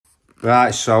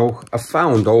Right, so I've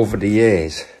found over the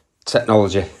years,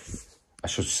 technology, I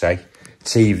should say,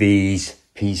 TVs,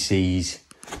 PCs,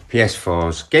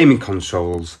 PS4s, gaming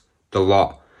consoles, the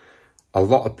lot. A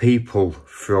lot of people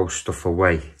throw stuff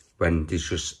away when there's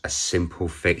just a simple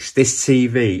fix. This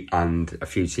TV and a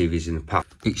few TVs in the past,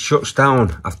 it shuts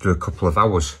down after a couple of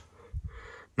hours.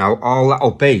 Now, all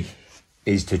that'll be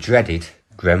is the dreaded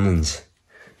gremlins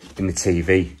in the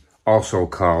TV, also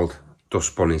called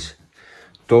dust bunnies.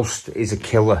 Dust is a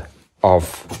killer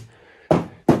of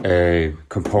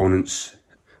components.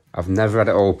 I've never had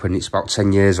it open. It's about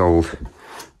 10 years old.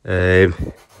 There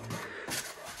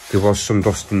was some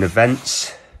dust in the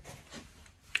vents,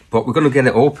 but we're going to get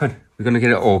it open. We're going to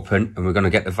get it open and we're going to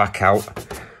get the vac out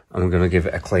and we're going to give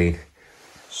it a clean.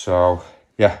 So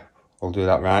yeah, we'll do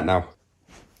that right now.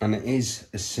 And it is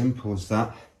as simple as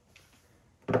that.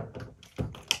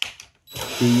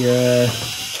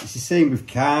 It's the same with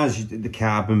cars. The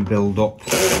carbon build up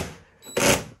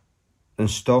and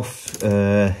stuff. Stops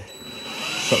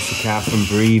the car from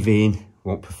breathing.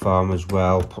 Won't perform as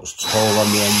well. Puts toll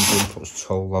on the engine. Puts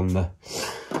toll on the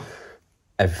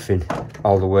everything.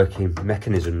 All the working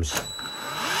mechanisms.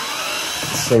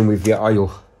 Same with your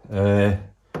oil.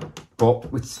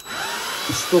 But with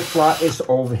stuff like this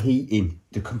overheating,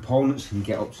 the components can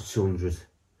get up to 200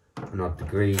 and odd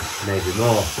degrees, maybe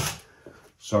more.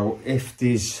 So if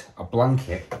there's a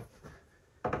blanket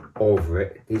over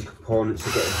it, these components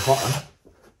are getting hotter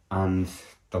and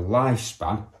the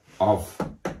lifespan of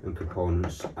the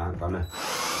components aren't gonna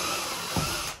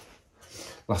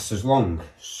last as long.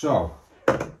 So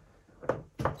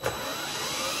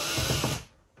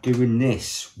doing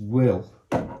this will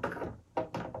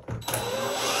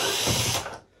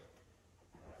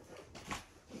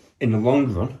in the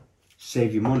long run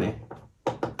save you money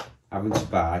having to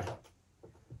buy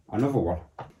another one.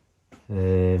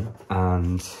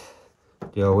 And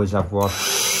they always have one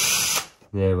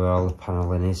there where all the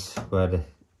panelling is, where the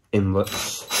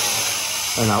inlets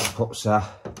and outputs are,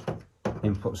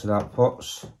 inputs and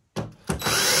outputs.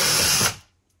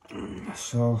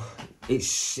 So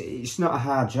it's not a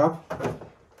hard job,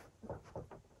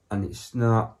 and it's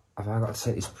not, have I got to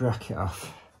take this bracket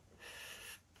off?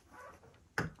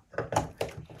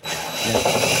 Yeah.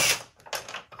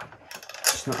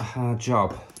 It's not a hard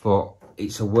job, but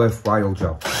it's a worthwhile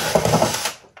job.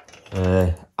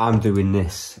 I'm doing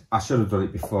this. I should have done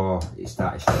it before it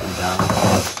started shutting down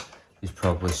because there's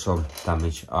probably some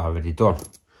damage already done.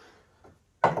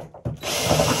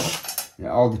 It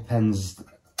all depends.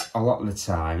 A lot of the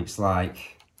time, it's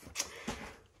like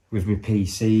with my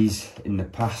PCs in the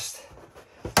past,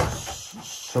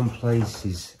 some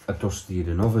places are dustier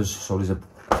than others, so there's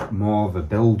more of a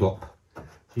build up.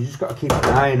 You just got to keep an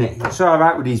eye on it. It's all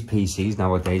right with these PCs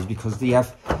nowadays because you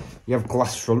have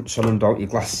glass fronts on them, don't you?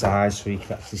 Glass sides, so you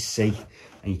can actually see,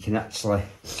 and you can actually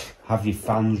have your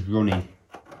fans running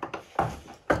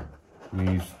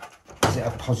with, is it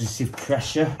a positive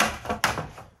pressure?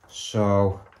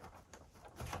 So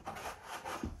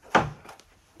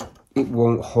it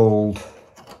won't hold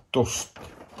dust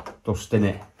in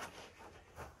it.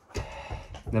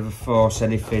 Never force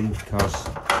anything because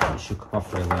it should come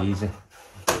off really easy,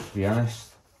 to be honest.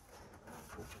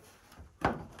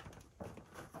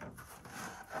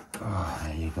 Oh,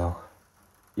 there you go.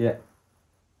 Yeah,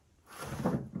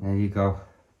 there you go.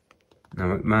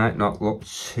 Now it might not look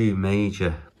too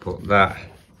major, but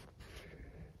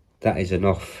that is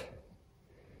enough.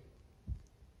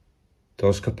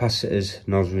 Those capacitors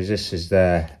and those resistors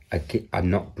there are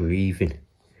not breathing,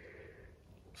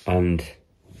 and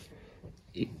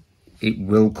it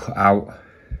will cut out.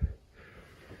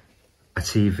 A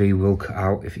TV will cut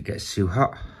out if it gets too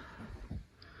hot.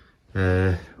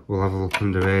 We'll have a look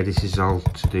under here. This is all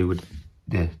to do with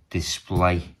the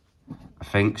display, I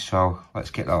think. So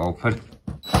let's get that open.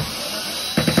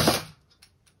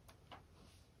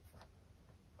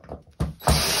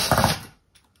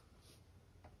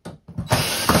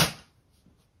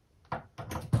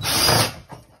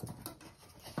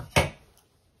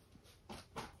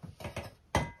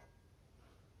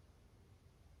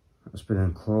 That's been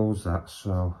enclosed, that,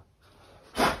 so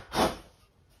that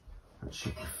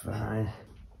should be fine.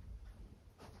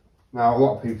 Now, a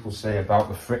lot of people say about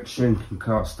the friction can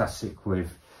cause static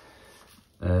with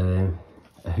a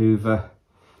Hoover,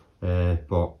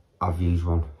 but I've used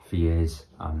one for years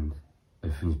and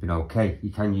everything's been okay. You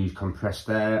can use compressed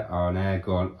air or an air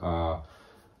gun or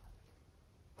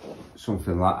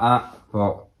something like that,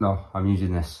 but no, I'm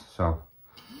using this, so.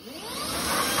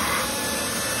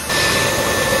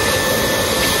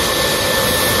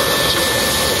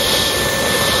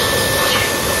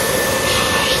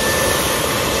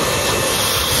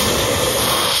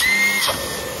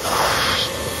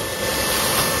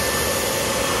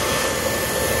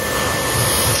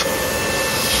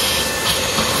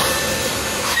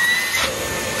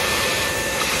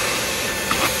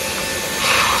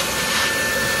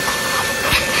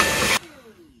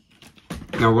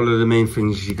 Now, one of the main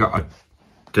things you got to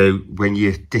do when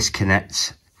you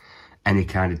disconnect any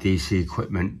kind of DC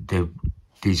equipment,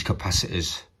 these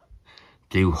capacitors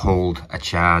do hold a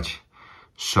charge.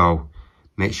 So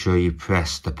make sure you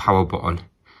press the power button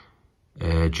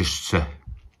just to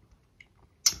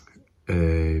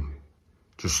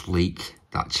just leak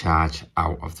that charge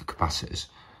out of the capacitors.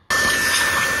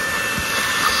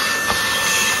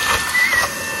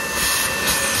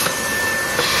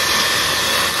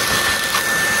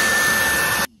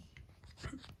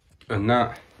 And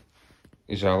that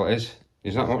is all it is.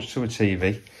 There's not much to a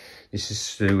TV. This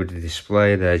is to do with the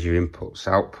display. There's your inputs,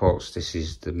 outputs. This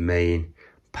is the main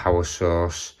power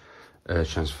source.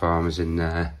 Transformers in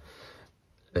there.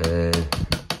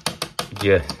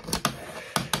 Your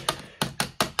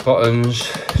buttons,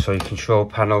 so your control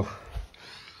panel.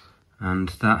 And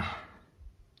that,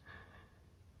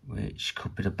 which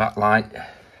could be the backlight.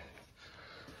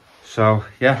 So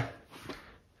yeah,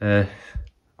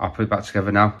 I'll put it back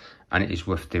together now, and it is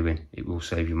worth doing. It will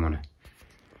save you money.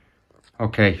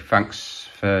 Okay, thanks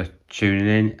for tuning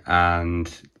in,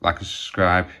 and like and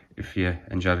subscribe if you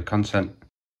enjoy the content.